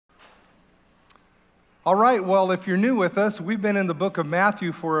All right, well, if you're new with us, we've been in the book of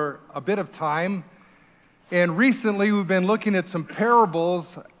Matthew for a bit of time, and recently we've been looking at some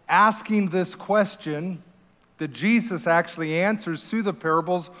parables asking this question that Jesus actually answers through the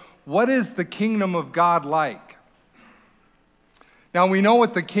parables: what is the kingdom of God like? Now, we know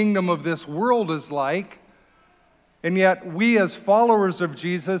what the kingdom of this world is like, and yet we as followers of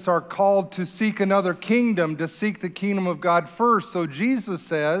Jesus are called to seek another kingdom, to seek the kingdom of God first. So Jesus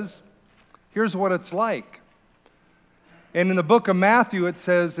says, here's what it's like. And in the book of Matthew, it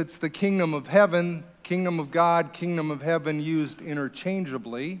says it's the kingdom of heaven, kingdom of God, kingdom of heaven used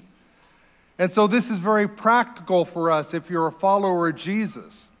interchangeably. And so this is very practical for us if you're a follower of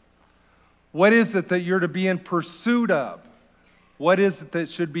Jesus. What is it that you're to be in pursuit of? What is it that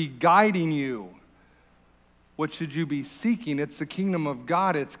should be guiding you? What should you be seeking? It's the kingdom of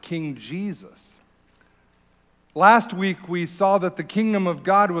God. It's King Jesus. Last week, we saw that the kingdom of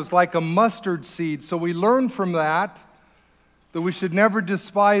God was like a mustard seed. So we learned from that we should never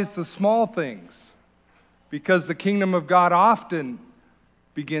despise the small things, because the kingdom of God often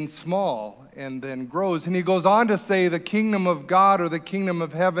begins small and then grows. And he goes on to say the kingdom of God, or the kingdom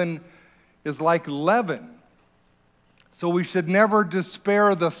of heaven, is like leaven. So we should never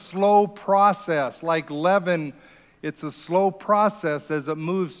despair the slow process. Like leaven, it's a slow process as it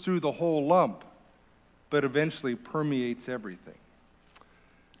moves through the whole lump, but eventually permeates everything.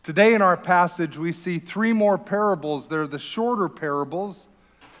 Today in our passage, we see three more parables. They're the shorter parables,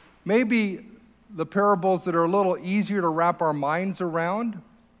 maybe the parables that are a little easier to wrap our minds around.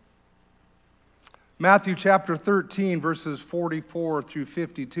 Matthew chapter 13, verses 44 through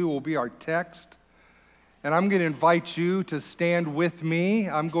 52 will be our text. And I'm going to invite you to stand with me.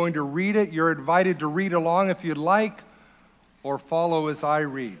 I'm going to read it. You're invited to read along if you'd like, or follow as I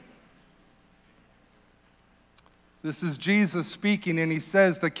read. This is Jesus speaking, and he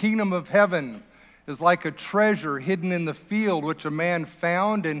says, "The kingdom of heaven is like a treasure hidden in the field, which a man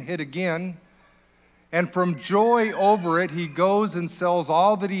found and hid again. And from joy over it, he goes and sells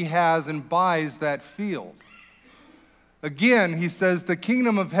all that he has and buys that field." Again, he says, "The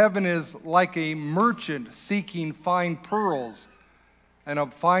kingdom of heaven is like a merchant seeking fine pearls, and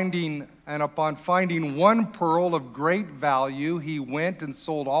upon finding one pearl of great value, he went and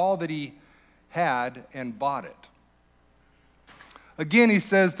sold all that he had and bought it." Again, he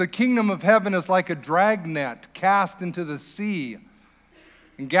says, "The kingdom of heaven is like a dragnet cast into the sea,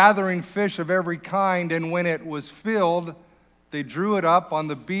 and gathering fish of every kind. And when it was filled, they drew it up on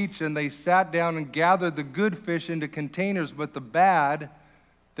the beach, and they sat down and gathered the good fish into containers, but the bad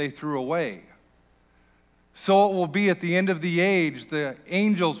they threw away. So it will be at the end of the age. The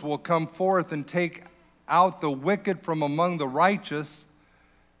angels will come forth and take out the wicked from among the righteous,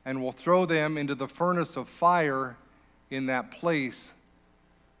 and will throw them into the furnace of fire. In that place,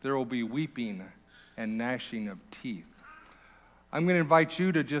 there will be weeping and gnashing of teeth." I'm going to invite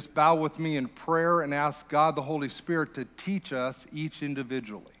you to just bow with me in prayer and ask God, the Holy Spirit, to teach us each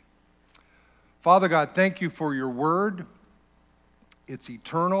individually. Father God, thank you for your word. It's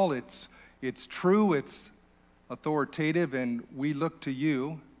eternal, it's true, it's authoritative, and we look to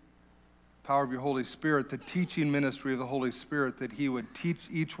you, power of your Holy Spirit, the teaching ministry of the Holy Spirit, that he would teach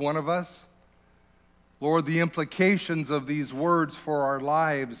each one of us. Lord, the implications of these words for our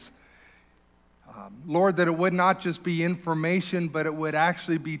lives. Lord, that it would not just be information, but it would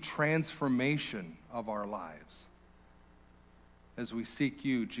actually be transformation of our lives as we seek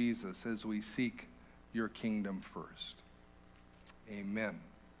you, Jesus, as we seek your kingdom first. Amen.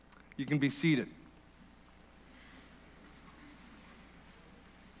 You can be seated.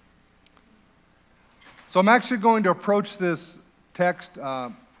 So I'm actually going to approach this text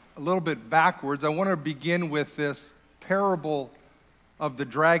a little bit backwards. I want to begin with this parable of the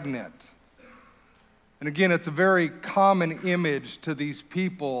dragnet. And again, it's a very common image to these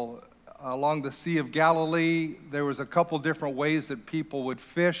people along the Sea of Galilee. There was a couple different ways that people would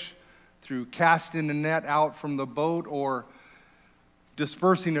fish: through casting a net out from the boat, or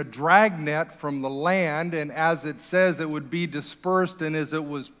dispersing a dragnet from the land. And as it says, it would be dispersed, and as it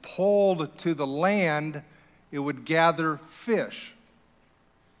was pulled to the land, it would gather fish.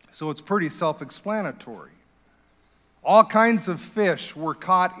 So it's pretty self-explanatory. All kinds of fish were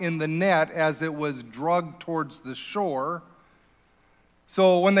caught in the net as it was dragged towards the shore.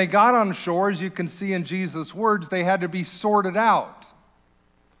 So when they got on shore, as you can see in Jesus' words, they had to be sorted out.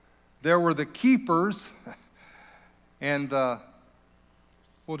 There were the keepers, and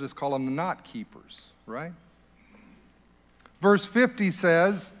we'll just call them the not keepers, right? Verse 50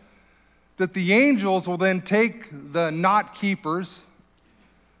 says that the angels will then take the not keepers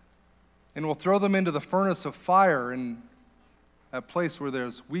and will throw them into the furnace of fire. And a place where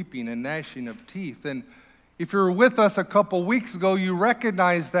there's weeping and gnashing of teeth. And if you were with us a couple weeks ago, you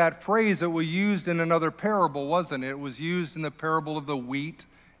recognize that phrase that was used in another parable, wasn't it? It was used in the parable of the wheat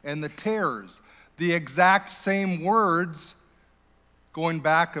and the tares. The exact same words, going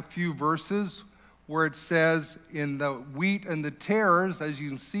back a few verses, where it says in the wheat and the tares, as you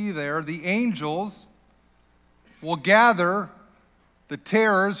can see there, the angels will gather the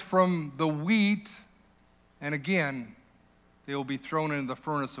tares from the wheat, and again, they will be thrown into the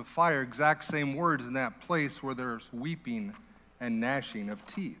furnace of fire. Exact same words in that place where there's weeping and gnashing of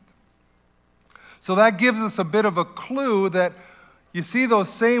teeth. So that gives us a bit of a clue that you see those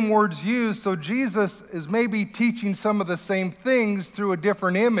same words used, so Jesus is maybe teaching some of the same things through a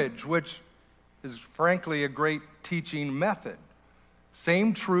different image, which is frankly a great teaching method.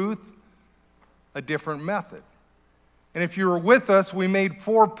 Same truth, a different method. And if you were with us, we made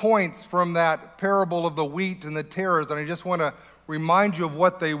 4 points from that parable of the wheat and the tares, and I just want to remind you of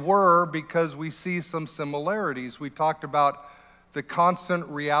what they were because we see some similarities. We talked about the constant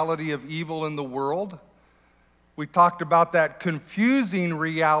reality of evil in the world. We talked about that confusing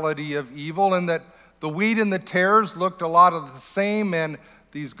reality of evil and that the wheat and the tares looked a lot of the same, and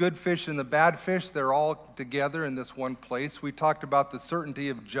these good fish and the bad fish, they're all together in this one place. We talked about the certainty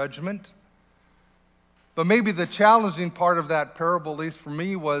of judgment. But maybe the challenging part of that parable, at least for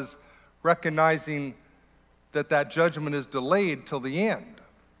me, was recognizing that that judgment is delayed till the end.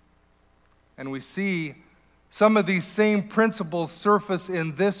 And we see some of these same principles surface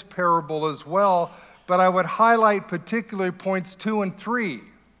in this parable as well, but I would highlight particularly points 2 and 3,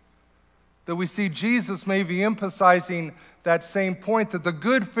 that we see Jesus maybe emphasizing that same point, that the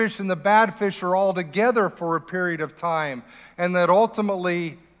good fish and the bad fish are all together for a period of time, and that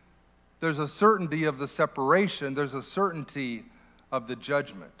ultimately there's a certainty of the separation, there's a certainty of the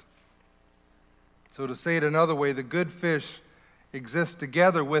judgment. So to say it another way, the good fish exist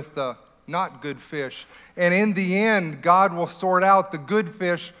together with the not good fish, and in the end, God will sort out the good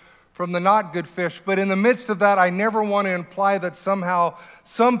fish from the not good fish. But in the midst of that, I never want to imply that somehow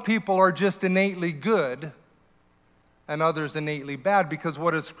some people are just innately good and others innately bad, because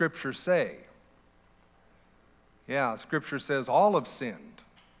what does Scripture say? Yeah, Scripture says all have sinned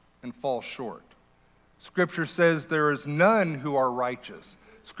and fall short. Scripture says there is none who are righteous.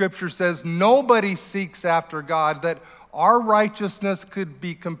 Scripture says nobody seeks after God, that our righteousness could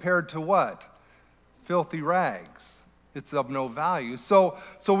be compared to what? Filthy rags. It's of no value. So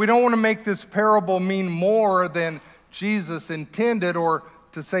we don't want to make this parable mean more than Jesus intended, or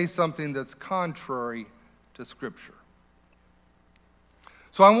to say something that's contrary to Scripture.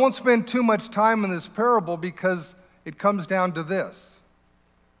 So I won't spend too much time in this parable because it comes down to this.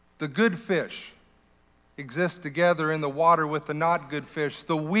 The good fish exist together in the water with the not good fish.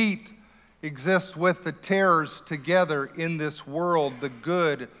 The wheat exists with the tares together in this world, the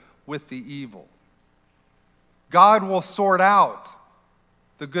good with the evil. God will sort out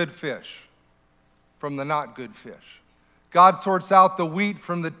the good fish from the not good fish. God sorts out the wheat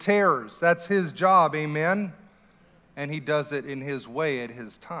from the tares. That's His job, amen? And He does it in His way at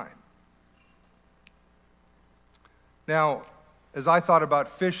His time. Now, as I thought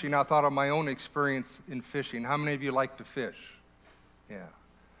about fishing, I thought of my own experience in fishing. How many of you like to fish? Yeah.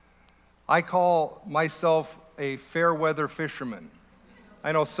 I call myself a fair weather fisherman.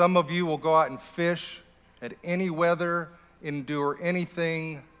 I know some of you will go out and fish at any weather, endure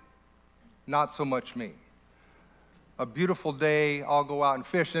anything, not so much me. A beautiful day, I'll go out and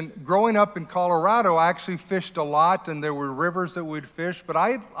fish. And growing up in Colorado, I actually fished a lot, and there were rivers that we'd fish, but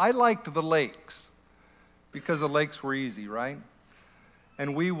I liked the lakes because the lakes were easy, right?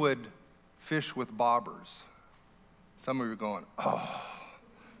 And we would fish with bobbers. Some of you are going, oh,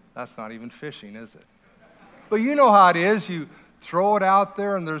 that's not even fishing, is it? But you know how it is. You throw it out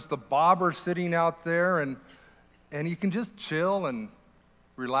there, and there's the bobber sitting out there, and you can just chill and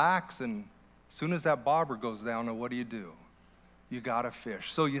relax, and as soon as that bobber goes down, now what do? You got to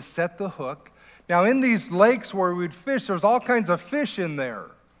fish. So you set the hook. Now, in these lakes where we'd fish, there's all kinds of fish in there.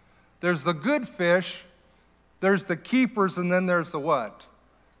 There's the good fish, there's the keepers, and then there's the what?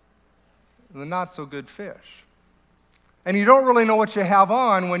 The not so good fish. And you don't really know what you have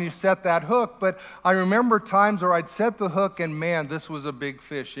on when you set that hook, but I remember times where I'd set the hook and man, this was a big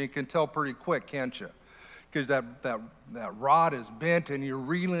fish. You can tell pretty quick, can't you? Because that rod is bent and you're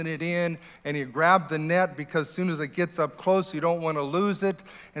reeling it in and you grab the net because as soon as it gets up close, you don't want to lose it.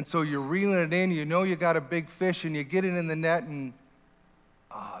 And so you're reeling it in, you know you got a big fish and you get it in the net and,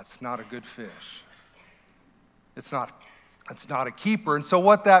 it's not a good fish. It's not a keeper. And so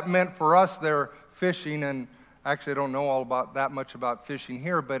what that meant for us there fishing, and actually I don't know all about that much about fishing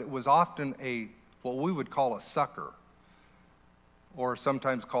here, but it was often what we would call a sucker. or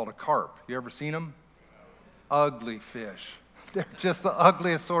sometimes called a carp. You ever seen them? Ugly fish. They're just the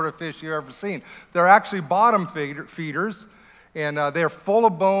ugliest sort of fish you've ever seen. They're actually bottom feeders, and they're full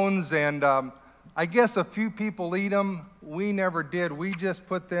of bones, and I guess a few people eat them. We never did. We just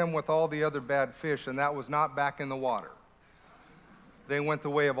put them with all the other bad fish, and that was not back in the water. They went the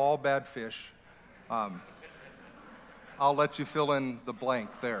way of all bad fish. I'll let you fill in the blank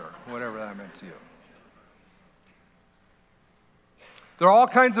there, whatever that meant to you. There are all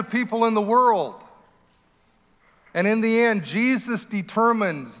kinds of people in the world. And in the end, Jesus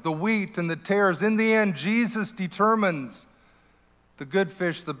determines the wheat and the tares. In the end, Jesus determines the good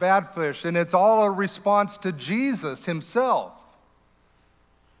fish, the bad fish. And it's all a response to Jesus himself.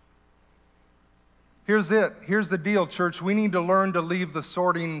 Here's it. Here's the deal, church. We need to learn to leave the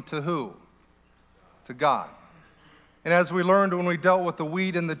sorting to who? To God. And as we learned when we dealt with the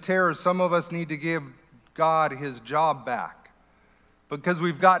wheat and the tares, some of us need to give God his job back. Because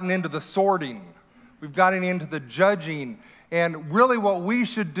we've gotten into the sorting. We've gotten into the judging. And really what we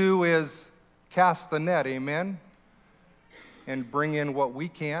should do is cast the net, amen? And bring in what we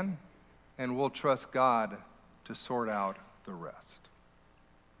can, and we'll trust God to sort out the rest.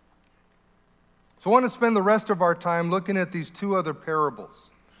 So I want to spend the rest of our time looking at these two other parables.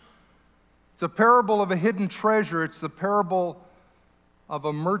 It's a parable of a hidden treasure. It's the parable of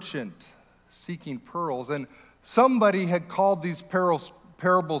a merchant seeking pearls. And somebody had called these parables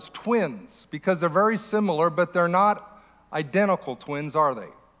twins because they're very similar, but they're not identical twins, are they?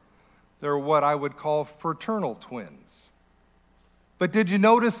 They're what I would call fraternal twins. But did you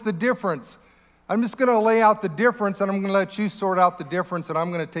notice the difference? I'm just going to lay out the difference, and I'm going to let you sort out the difference, and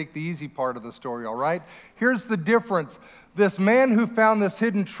I'm going to take the easy part of the story, all right? Here's the difference. This man who found this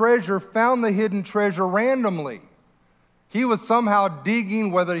hidden treasure found the hidden treasure randomly. He was somehow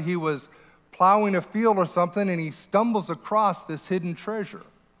digging, whether he was plowing a field or something, and he stumbles across this hidden treasure.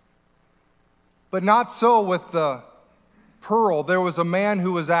 But not so with the pearl. There was a man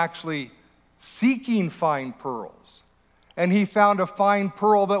who was actually seeking fine pearls. And he found a fine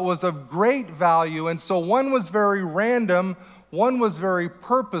pearl that was of great value. And so one was very random, one was very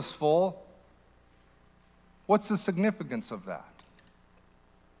purposeful. What's the significance of that?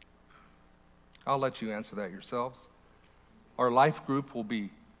 I'll let you answer that yourselves. Our life group will be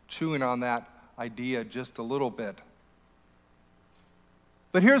chewing on that idea just a little bit.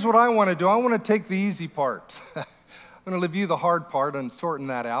 But here's what I want to do. I want to take the easy part. I'm going to leave you the hard part and sorting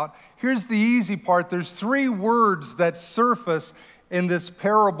that out. Here's the easy part. There's three words that surface in this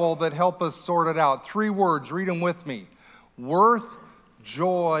parable that help us sort it out. Three words. Read them with me. Worth,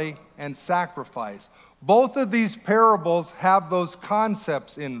 joy, and sacrifice. Both of these parables have those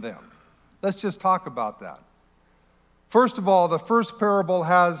concepts in them. Let's just talk about that. First of all, the first parable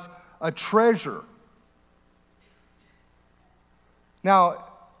has a treasure. Now,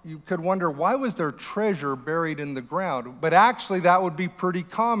 you could wonder, why was there treasure buried in the ground? But actually, that would be pretty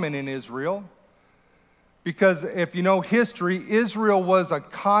common in Israel. Because if you know history, Israel was a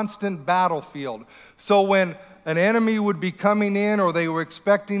constant battlefield. So when an enemy would be coming in or they were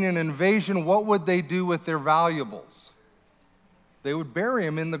expecting an invasion, what would they do with their valuables? They would bury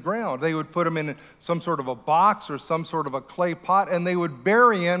them in the ground. They would put them in some sort of a box or some sort of a clay pot, and they would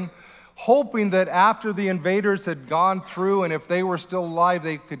bury them, hoping that after the invaders had gone through, and if they were still alive,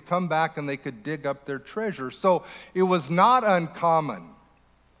 they could come back and they could dig up their treasure. So it was not uncommon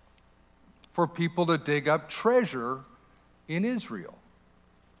for people to dig up treasure in Israel.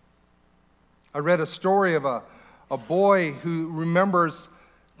 I read a story of a boy who remembers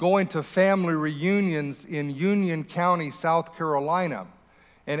going to family reunions in Union County, South Carolina.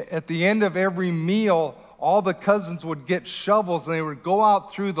 And at the end of every meal, all the cousins would get shovels and they would go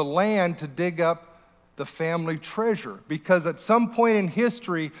out through the land to dig up the family treasure. Because at some point in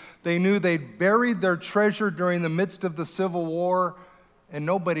history, they knew they'd buried their treasure during the midst of the Civil War and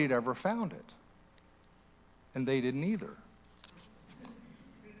nobody had ever found it. And they didn't either.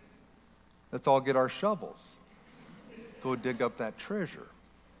 Let's all get our shovels. Go dig up that treasure.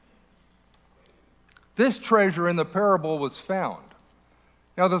 This treasure in the parable was found.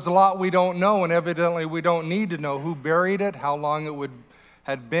 Now, there's a lot we don't know, and evidently we don't need to know who buried it, how long it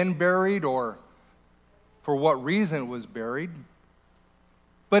had been buried, or for what reason it was buried.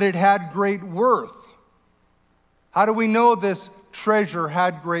 But it had great worth. How do we know this treasure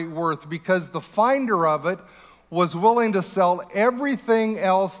had great worth? Because the finder of it was willing to sell everything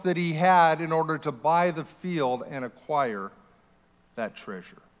else that he had in order to buy the field and acquire that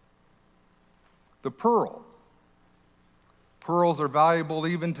treasure. The pearl. Pearls are valuable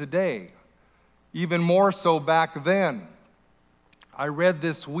even today, even more so back then. I read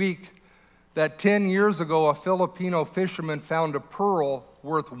this week that 10 years ago a Filipino fisherman found a pearl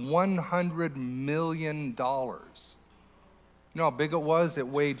worth $100 million. You know how big it was? It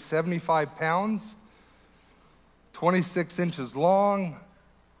weighed 75 pounds, 26 inches long,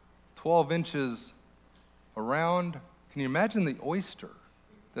 12 inches around. Can you imagine the oyster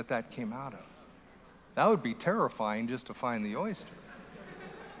that came out of? That would be terrifying just to find the oyster.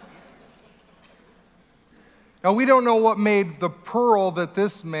 Now, we don't know what made the pearl that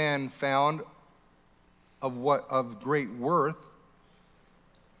this man found of great worth.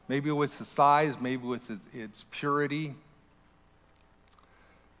 Maybe it was the size, maybe it was its purity.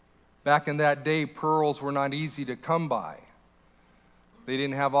 Back in that day, pearls were not easy to come by. They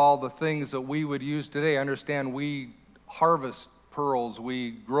didn't have all the things that we would use today. Understand, we harvest pearls,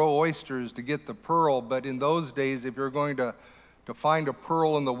 we grow oysters to get the pearl, but in those days, if you're going to find a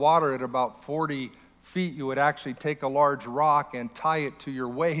pearl in the water at about 40 feet, you would actually take a large rock and tie it to your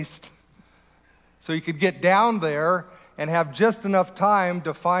waist so you could get down there and have just enough time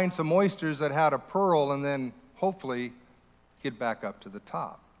to find some oysters that had a pearl and then hopefully get back up to the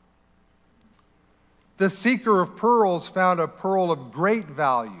top. The seeker of pearls found a pearl of great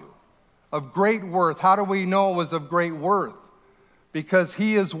value, of great worth. How do we know it was of great worth? Because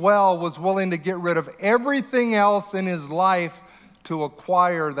he as well was willing to get rid of everything else in his life to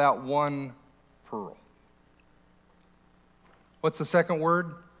acquire that one pearl. What's the second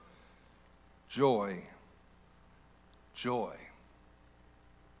word? Joy. Joy.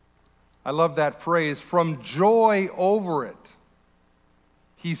 I love that phrase, from joy over it.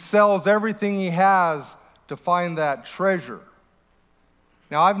 He sells everything he has to find that treasure.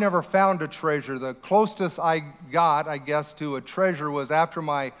 Now, I've never found a treasure. The closest I got, I guess, to a treasure was after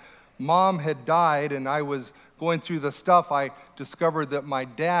my mom had died and I was going through the stuff, I discovered that my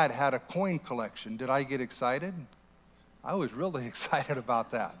dad had a coin collection. Did I get excited? I was really excited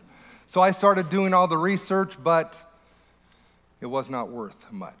about that. So I started doing all the research, but it was not worth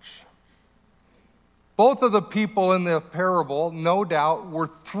much. Both of the people in the parable, no doubt, were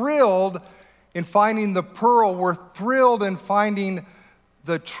thrilled in finding the pearl, were thrilled in finding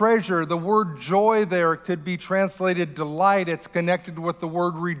the treasure. The word joy there could be translated delight. It's connected with the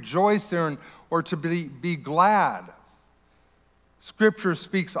word rejoice or to be glad. Scripture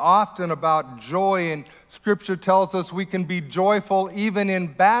speaks often about joy, and Scripture tells us we can be joyful even in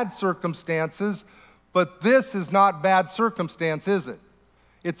bad circumstances, but this is not bad circumstance, is it?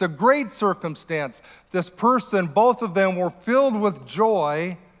 It's a great circumstance. This person, both of them were filled with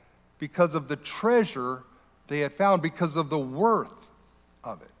joy because of the treasure they had found, because of the worth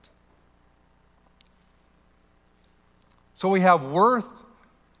of it. So we have worth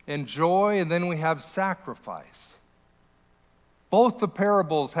and joy, and then we have sacrifice. Both the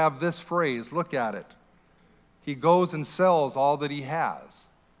parables have this phrase. Look at it. He goes and sells all that he has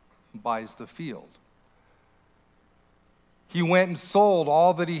and buys the field. He went and sold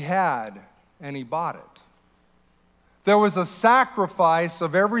all that he had and he bought it. There was a sacrifice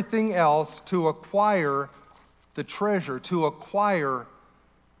of everything else to acquire the treasure, to acquire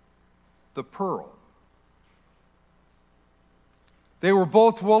the pearl. They were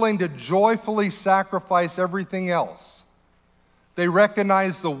both willing to joyfully sacrifice everything else. They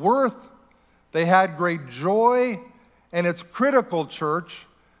recognized the worth, they had great joy, and it's critical, church,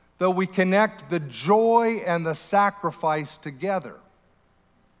 that we connect the joy and the sacrifice together.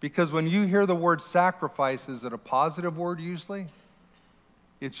 Because when you hear the word sacrifice, is it a positive word usually?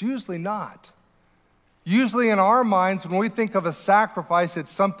 It's usually not. Usually in our minds, when we think of a sacrifice,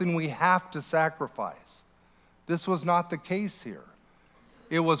 it's something we have to sacrifice. This was not the case here.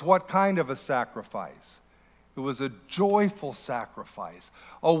 It was what kind of a sacrifice? It was a joyful sacrifice,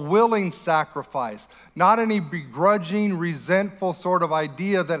 a willing sacrifice, not any begrudging, resentful sort of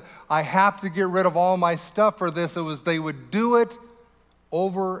idea that I have to get rid of all my stuff for this. It was they would do it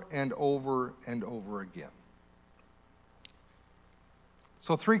over and over and over again.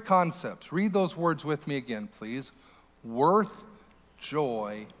 So 3 concepts. Read those words with me again, please. Worth,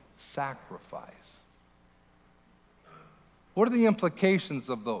 joy, sacrifice. What are the implications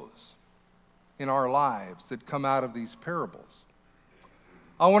of those in our lives that come out of these parables?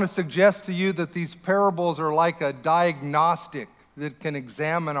 I want to suggest to you that these parables are like a diagnostic that can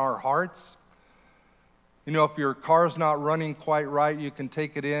examine our hearts. You know, if your car's not running quite right, you can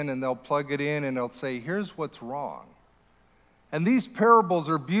take it in and they'll plug it in and they'll say, here's what's wrong. And these parables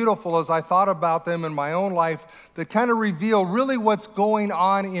are beautiful as I thought about them in my own life that kind of reveal really what's going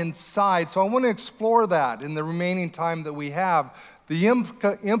on inside. So I want to explore that in the remaining time that we have, the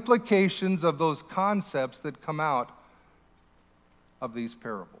implications of those concepts that come out of these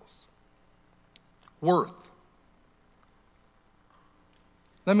parables. Worth.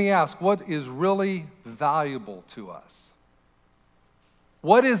 Let me ask, what is really valuable to us?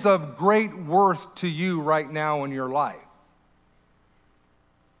 What is of great worth to you right now in your life?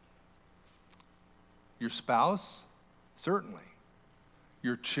 Your spouse? Certainly.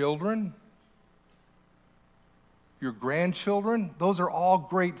 Your children? Your grandchildren? Those are all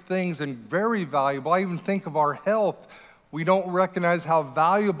great things and very valuable. I even think of our health. We don't recognize how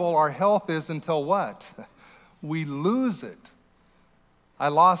valuable our health is until what? We lose it. I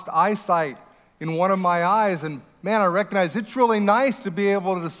lost eyesight in one of my eyes, and man, I recognize it's really nice to be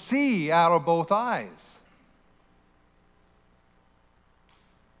able to see out of both eyes.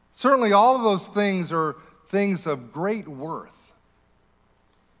 Certainly all of those things are things of great worth.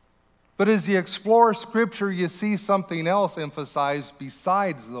 But as you explore Scripture, you see something else emphasized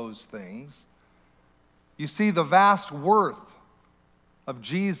besides those things. You see the vast worth of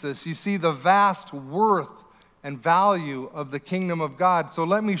Jesus. You see the vast worth and value of the kingdom of God. So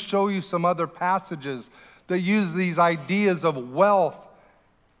let me show you some other passages that use these ideas of wealth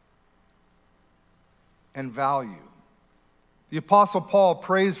and value. The Apostle Paul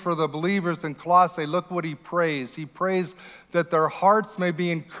prays for the believers in Colossae. Look what he prays. He prays that their hearts may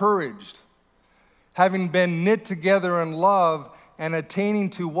be encouraged, having been knit together in love and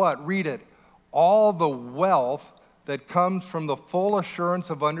attaining to what? Read it. All the wealth that comes from the full assurance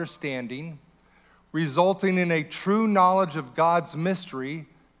of understanding, resulting in a true knowledge of God's mystery,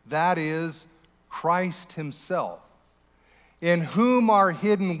 that is, Christ himself, in whom are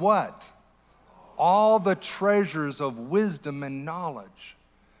hidden what? All the treasures of wisdom and knowledge.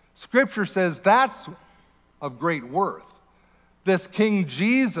 Scripture says that's of great worth. This King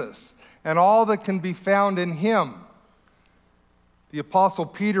Jesus and all that can be found in him. The Apostle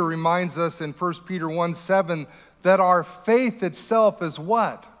Peter reminds us in 1 Peter 1:7 that our faith itself is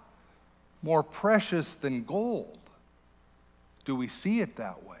what? More precious than gold. Do we see it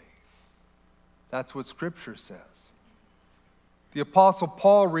that way? That's what Scripture says. The Apostle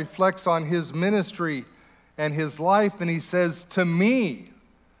Paul reflects on his ministry and his life, and he says, to me,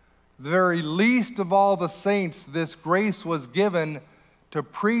 the very least of all the saints, this grace was given to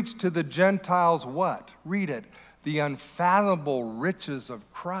preach to the Gentiles what? Read it. The unfathomable riches of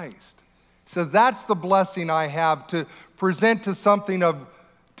Christ. So that's the blessing I have, to present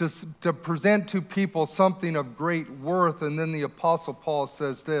to present to people something of great worth. And then the Apostle Paul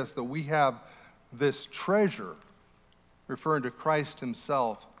says this, that we have this treasure, referring to Christ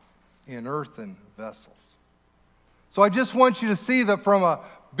himself, in earthen vessels. So I just want you to see that from a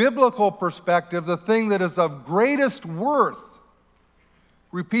biblical perspective, the thing that is of greatest worth,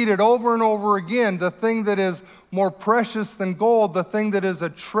 repeated over and over again, the thing that is more precious than gold, the thing that is a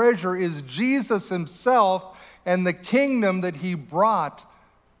treasure, is Jesus himself and the kingdom that he brought,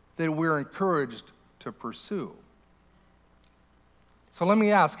 that we're encouraged to pursue. So let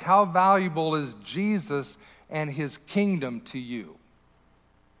me ask, how valuable is Jesus and his kingdom to you?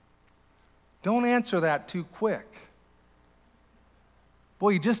 Don't answer that too quick. Boy,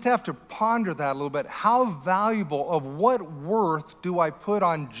 you just have to ponder that a little bit. How valuable, of what worth do I put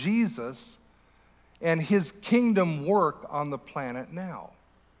on Jesus and his kingdom work on the planet now?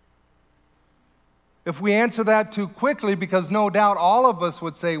 If we answer that too quickly, because no doubt all of us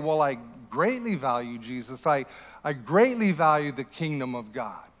would say, well, I greatly value Jesus. I greatly value the kingdom of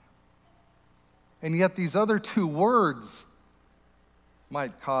God. And yet these other two words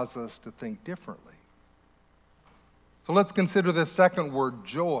might cause us to think differently. So let's consider this second word,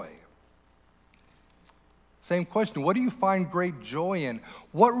 joy. Same question. What do you find great joy in?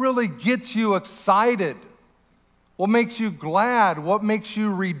 What really gets you excited? What makes you glad? What makes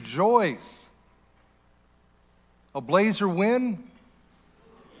you rejoice? A blazer win?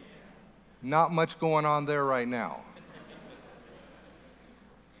 Not much going on there right now.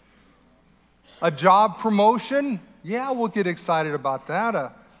 A job promotion? Yeah, we'll get excited about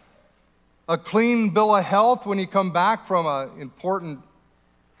that. A clean bill of health when you come back from an important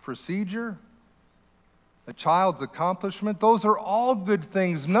procedure? A child's accomplishment? Those are all good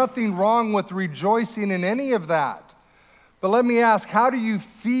things. Nothing wrong with rejoicing in any of that. But let me ask, how do you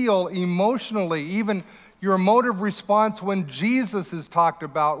feel emotionally, even your emotive response, when Jesus is talked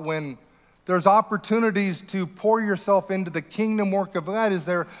about, when there's opportunities to pour yourself into the kingdom work of God? Is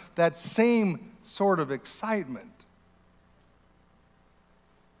there that same sort of excitement?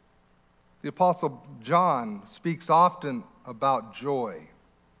 The Apostle John speaks often about joy.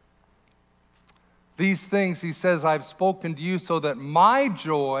 These things, he says, I've spoken to you so that my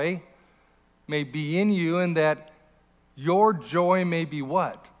joy may be in you, and that your joy may be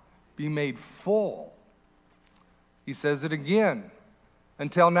what? Be made full. He says it again.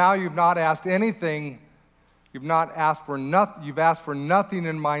 Until now you've not asked anything You've asked for nothing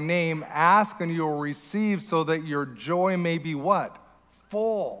in my name. Ask and you'll receive, so that your joy may be what?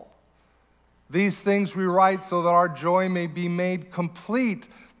 Full. These things we write so that our joy may be made complete.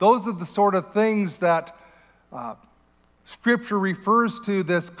 Those are the sort of things that Scripture refers to,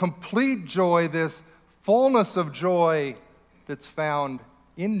 this complete joy, this fullness of joy that's found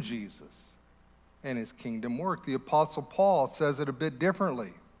in Jesus and his kingdom work. The Apostle Paul says it a bit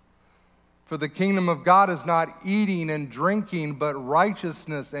differently. For the kingdom of God is not eating and drinking, but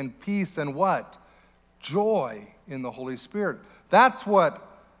righteousness and peace and what? Joy in the Holy Spirit. That's what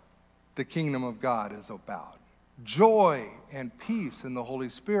the kingdom of God is about. Joy and peace in the Holy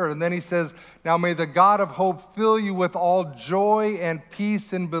Spirit. And then he says, now may the God of hope fill you with all joy and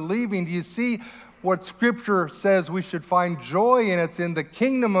peace in believing. Do you see what Scripture says we should find joy in? It's in the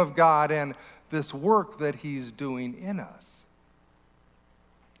kingdom of God and this work that he's doing in us.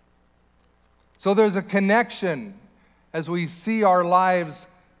 So there's a connection as we see our lives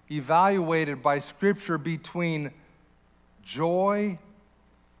evaluated by Scripture between joy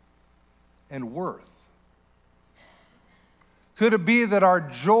and worth. Could it be that our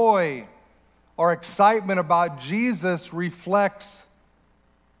joy, our excitement about Jesus reflects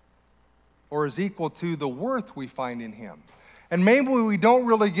or is equal to the worth we find in him? And maybe we don't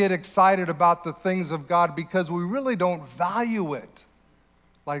really get excited about the things of God because we really don't value it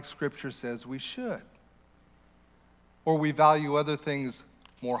like Scripture says we should. Or we value other things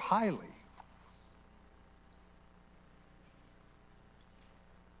more highly.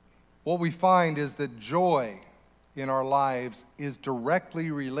 What we find is that joy in our lives is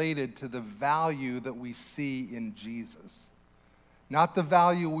directly related to the value that we see in Jesus. Not the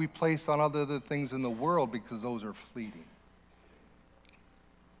value we place on other things in the world, because those are fleeting.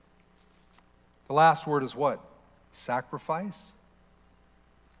 The last word is what? Sacrifice.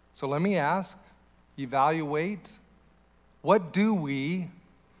 So let me ask, evaluate, what will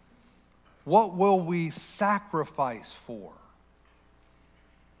we sacrifice for?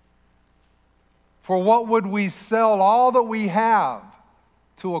 For what would we sell all that we have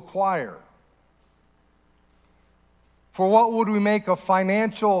to acquire? For what would we make a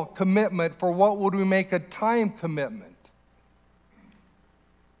financial commitment? For what would we make a time commitment?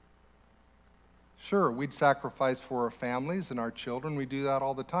 Sure, we'd sacrifice for our families and our children. We do that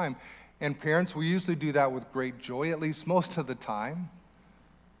all the time. And parents, we usually do that with great joy, at least most of the time.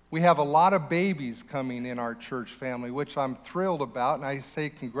 We have a lot of babies coming in our church family, which I'm thrilled about, and I say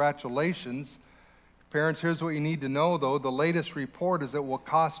congratulations. Parents, here's what you need to know, though. The latest report is it will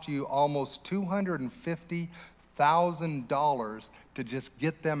cost you almost $250,000 to just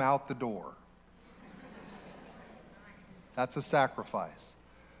get them out the door. That's a sacrifice.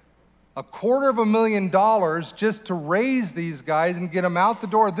 $250,000 just to raise these guys and get them out the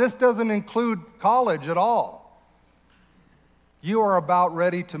door. This doesn't include college at all. You are about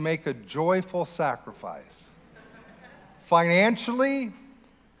ready to make a joyful sacrifice. Financially,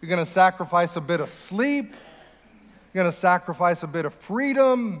 you're going to sacrifice a bit of sleep. You're going to sacrifice a bit of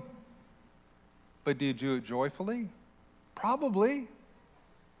freedom. But do you do it joyfully? Probably,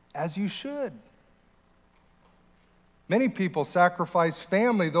 as you should. Many people sacrifice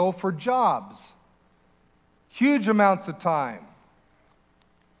family, though, for jobs. Huge amounts of time.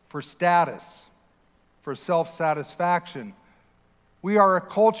 For status. For self-satisfaction. We are a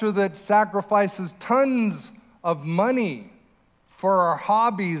culture that sacrifices tons of money for our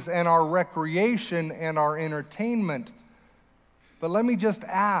hobbies and our recreation and our entertainment. But let me just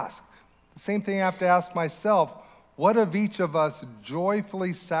ask, the same thing I have to ask myself, what have each of us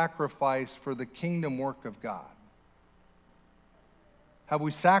joyfully sacrificed for the kingdom work of God? Have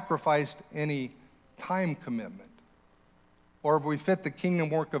we sacrificed any time commitment? Or have we fit the kingdom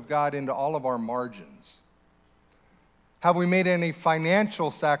work of God into all of our margins? Have we made any financial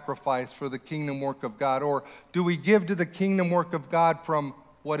sacrifice for the kingdom work of God? Or do we give to the kingdom work of God from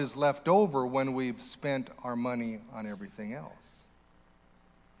what is left over when we've spent our money on everything else?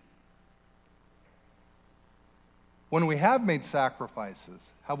 When we have made sacrifices,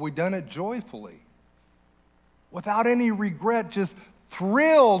 have we done it joyfully? Without any regret, just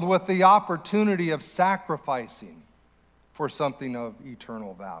thrilled with the opportunity of sacrificing for something of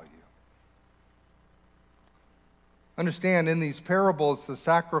eternal value. Understand, in these parables, the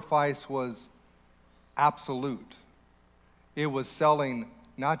sacrifice was absolute. It was selling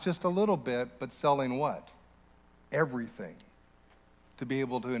not just a little bit, but selling what? Everything, to be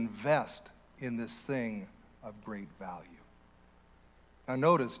able to invest in this thing of great value. Now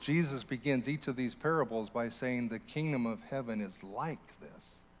notice, Jesus begins each of these parables by saying the kingdom of heaven is like this.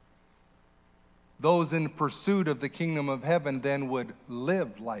 Those in pursuit of the kingdom of heaven then would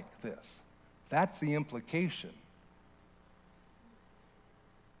live like this. That's the implication.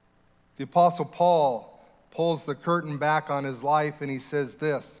 The Apostle Paul pulls the curtain back on his life and he says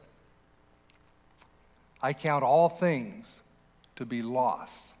this, I count all things to be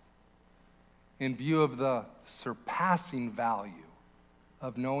loss in view of the surpassing value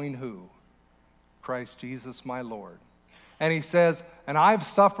of knowing who? Christ Jesus my Lord. And he says, and I've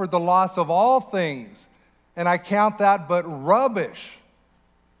suffered the loss of all things, and I count that but rubbish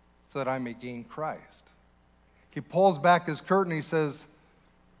so that I may gain Christ. He pulls back his curtain, he says,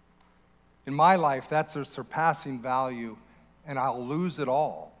 in my life, that's a surpassing value, and I'll lose it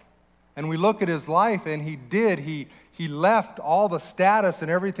all. And we look at his life, and he did. He left all the status and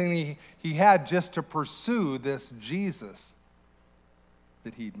everything he had just to pursue this Jesus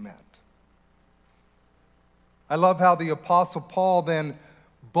that he'd met. I love how the Apostle Paul then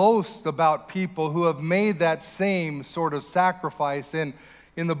boasts about people who have made that same sort of sacrifice. And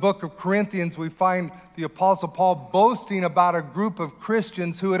in the book of Corinthians, we find the Apostle Paul boasting about a group of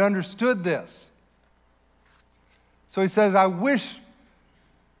Christians who had understood this. So he says, I wish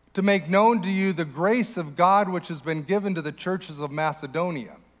to make known to you the grace of God which has been given to the churches of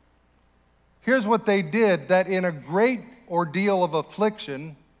Macedonia. Here's what they did, that in a great ordeal of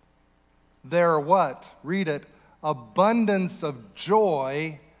affliction, their what? Read it. Abundance of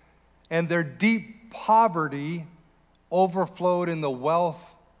joy and their deep poverty overflowed in the wealth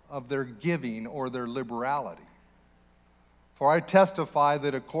of their giving or their liberality. For I testify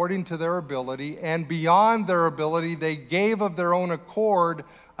that according to their ability and beyond their ability, they gave of their own accord.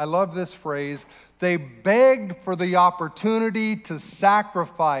 I love this phrase. They begged for the opportunity to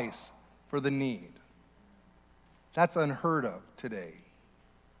sacrifice for the need. That's unheard of today.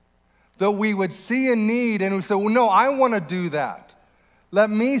 That we would see a need and we say, well, no, I want to do that. Let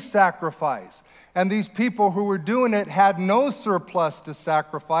me sacrifice. And these people who were doing it had no surplus to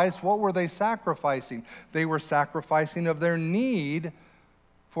sacrifice. What were they sacrificing? They were sacrificing of their need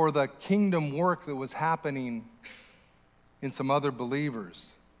for the kingdom work that was happening in some other believers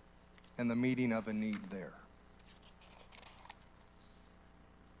and the meeting of a need there.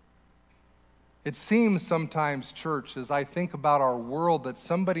 It seems sometimes, church, as I think about our world, that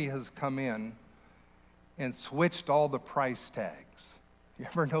somebody has come in and switched all the price tags. You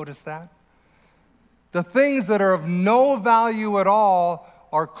ever notice that? The things that are of no value at all,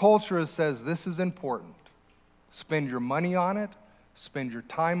 our culture says this is important. Spend your money on it, spend your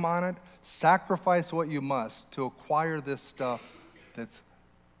time on it, sacrifice what you must to acquire this stuff that's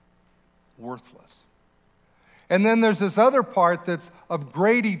worthless. And then there's this other part that's of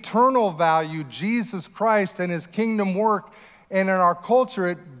great eternal value, Jesus Christ and his kingdom work. And in our culture,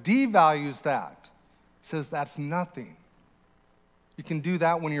 it devalues that. It says that's nothing. You can do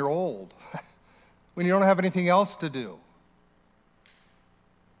that when you're old, when you don't have anything else to do.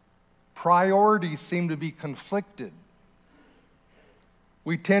 Priorities seem to be conflicted.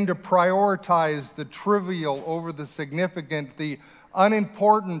 We tend to prioritize the trivial over the significant, the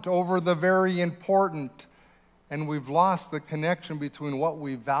unimportant over the very important. And we've lost the connection between what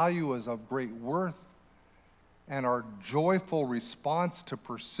we value as of great worth and our joyful response to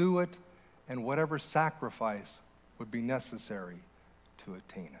pursue it and whatever sacrifice would be necessary to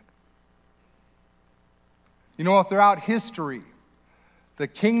attain it. You know, throughout history, the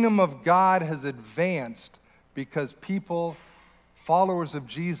kingdom of God has advanced because people, followers of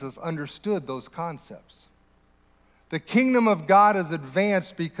Jesus, understood those concepts. The kingdom of God has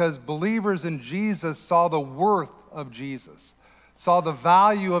advanced because believers in Jesus saw the worth of Jesus, saw the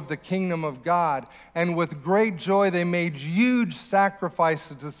value of the kingdom of God, and with great joy they made huge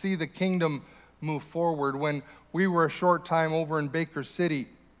sacrifices to see the kingdom move forward. When we were a short time over in Baker City,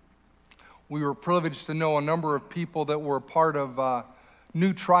 we were privileged to know a number of people that were part of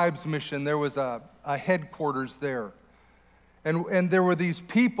New Tribes Mission. There was a headquarters there. And there were these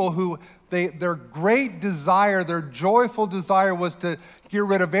people who, their great desire, their joyful desire was to get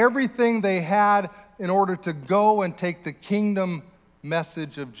rid of everything they had in order to go and take the kingdom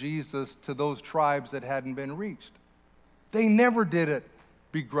message of Jesus to those tribes that hadn't been reached. They never did it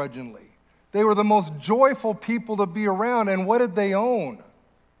begrudgingly. They were the most joyful people to be around. And what did they own?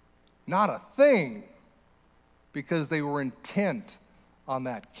 Not a thing, because they were intent on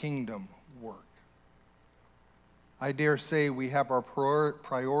that kingdom work. I dare say we have our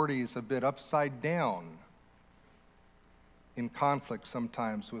priorities a bit upside down, in conflict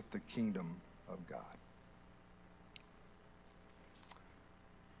sometimes with the kingdom of God.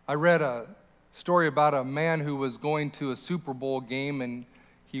 I read a story about a man who was going to a Super Bowl game, and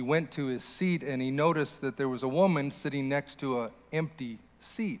he went to his seat and he noticed that there was a woman sitting next to an empty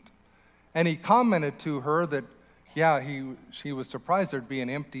seat. And he commented to her that yeah, she was surprised there'd be an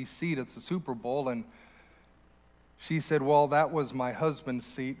empty seat at the Super Bowl, and she said, well, that was my husband's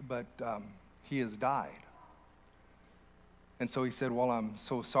seat, but he has died. And so he said, well, I'm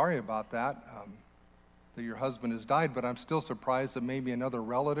so sorry about that, that your husband has died, but I'm still surprised that maybe another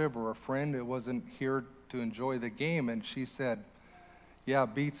relative or a friend that wasn't here to enjoy the game. And she said, yeah,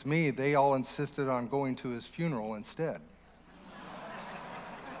 beats me. They all insisted on going to his funeral instead.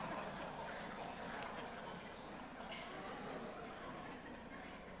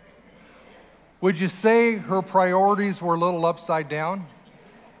 Would you say her priorities were a little upside down?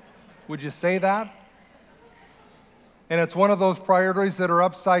 Would you say that? And it's one of those priorities that are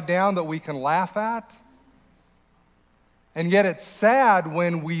upside down that we can laugh at. And yet it's sad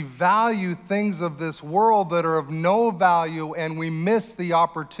when we value things of this world that are of no value and we miss the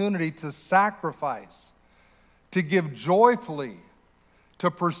opportunity to sacrifice, to give joyfully, to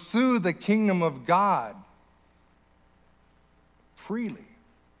pursue the kingdom of God freely.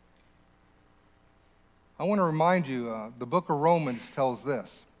 I want to remind you, the book of Romans tells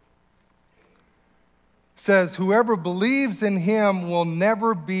this. It says, whoever believes in him will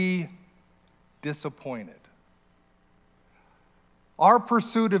never be disappointed. Our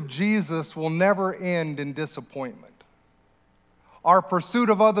pursuit of Jesus will never end in disappointment. Our pursuit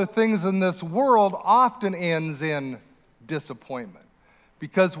of other things in this world often ends in disappointment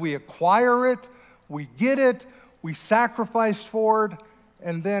because we acquire it, we get it, we sacrifice for it,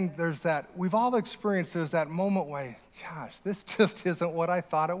 and then there's that, we've all experienced, there's that moment where, gosh, this just isn't what I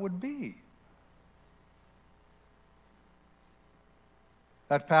thought it would be.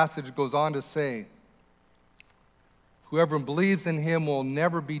 That passage goes on to say, whoever believes in him will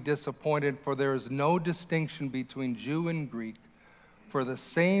never be disappointed, for there is no distinction between Jew and Greek, for the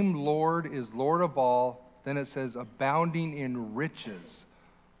same Lord is Lord of all. Then it says, abounding in riches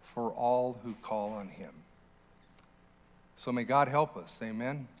for all who call on him. So may God help us,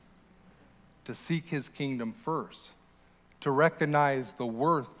 amen, to seek his kingdom first, to recognize the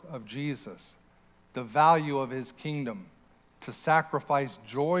worth of Jesus, the value of his kingdom, to sacrifice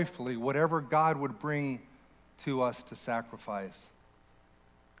joyfully whatever God would bring to us to sacrifice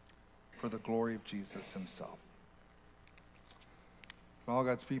for the glory of Jesus himself. All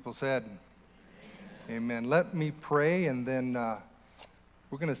God's people said, amen. Let me pray, and then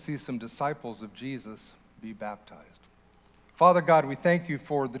we're going to see some disciples of Jesus be baptized. Father God, we thank you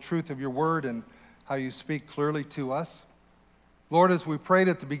for the truth of your word and how you speak clearly to us. Lord, as we prayed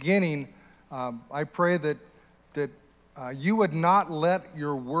at the beginning, I pray that you would not let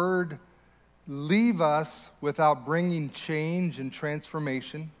your word leave us without bringing change and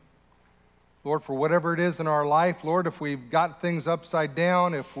transformation. Lord, for whatever it is in our life, Lord, if we've got things upside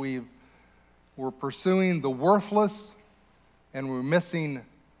down, if we're pursuing the worthless and we're missing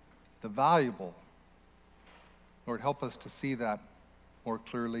the valuable, Lord, help us to see that more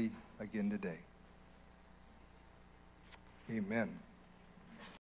clearly again today. Amen.